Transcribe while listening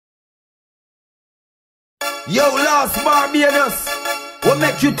Yo, Lost Barbados, what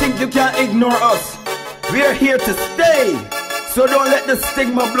makes you think you can ignore us? We're here to stay, so don't let the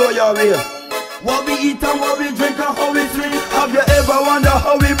stigma blow your way. What we eat and what we drink and how we sleep. Have you ever wondered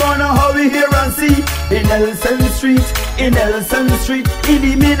how we born and how we hear and see? In Nelson Street, in Nelson Street, in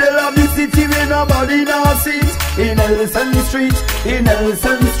the middle of the city where nobody now sees. In Nelson Street, in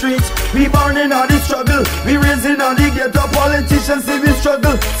Nelson Street, we born in all the struggle, we raising all the ghetto politicians see we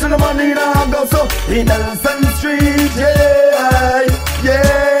struggle. So the money now go so. In Nelson Street, yeah,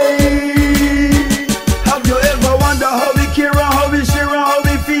 yeah. Have you ever wondered how we care and how we share and how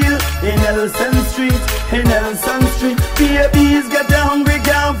we feel? In Nelson Street, in Nelson Street, babies getting hungry,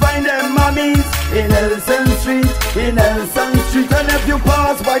 can't find them mummies. In Nelson Street, in Nelson Street, and if you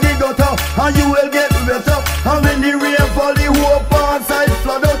pass by the gutter, and you will get wet up. And when the rain fall, the whole part side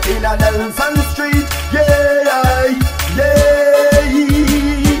flood out. In Nelson Street, yeah, yeah.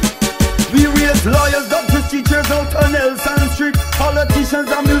 We raise lawyers, doctors, teachers out on Nelson Street,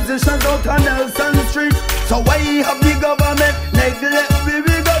 politicians and musicians out on Nelson Street. So why have the government neglect? We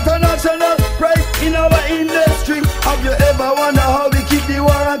got a national pride in our industry. Have you ever wondered how we keep the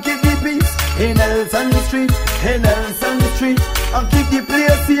war and keep the peace? In Nelson Street, in Nelson Street, and keep the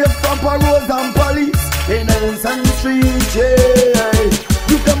place safe from parole and police. In Nelson Street, yeah.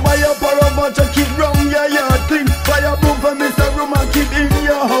 You can buy a power bunch and keep round your yard clean. Buy a broom for Mr. Room and keep in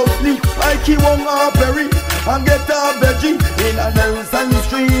your house neat. I keep one a berry and get a veggie. In a Nelson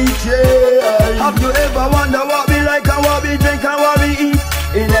Street, yeah. Have you ever wondered what we like and what we drink and what we eat?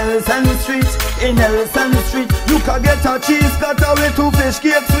 In Nelson Street, in Nelson Street, you can get a cheese cutter with 2 fish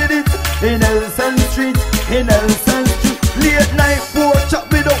cakes with it. In Nelson Street, in Nelson Street, late night pork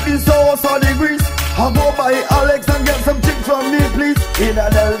chop without the sauce or the grease. I go by Alex and get some chicks from me, please. In a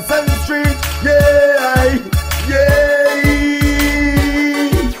Nelson Street, yeah, yeah.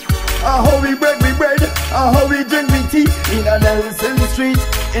 How we break we bread, how we drink we tea. In a Nelson Street,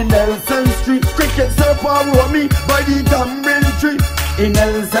 in Nelson Street, cricket surf and roll me by the tamarind tree. In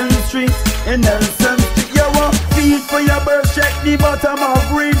Nelson Street, in Nelson Street, you want feed for your birth, check the bottom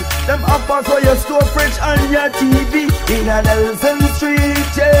of read. Them apples for your store fridge and your TV. In a Nelson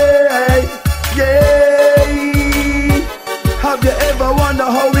Street, yeah, yeah. Have you ever wondered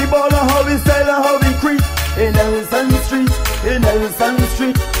how we ball and how we style and how we creep? In Nelson Street, in Nelson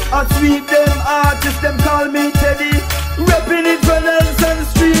Street, I sweep them artists, them call me Teddy, repping it for Nelson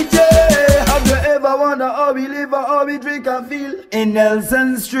Street, yeah. Have you ever wondered how we live or how we drink and feel? In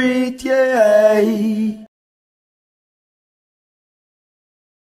Nelson Street, yeah.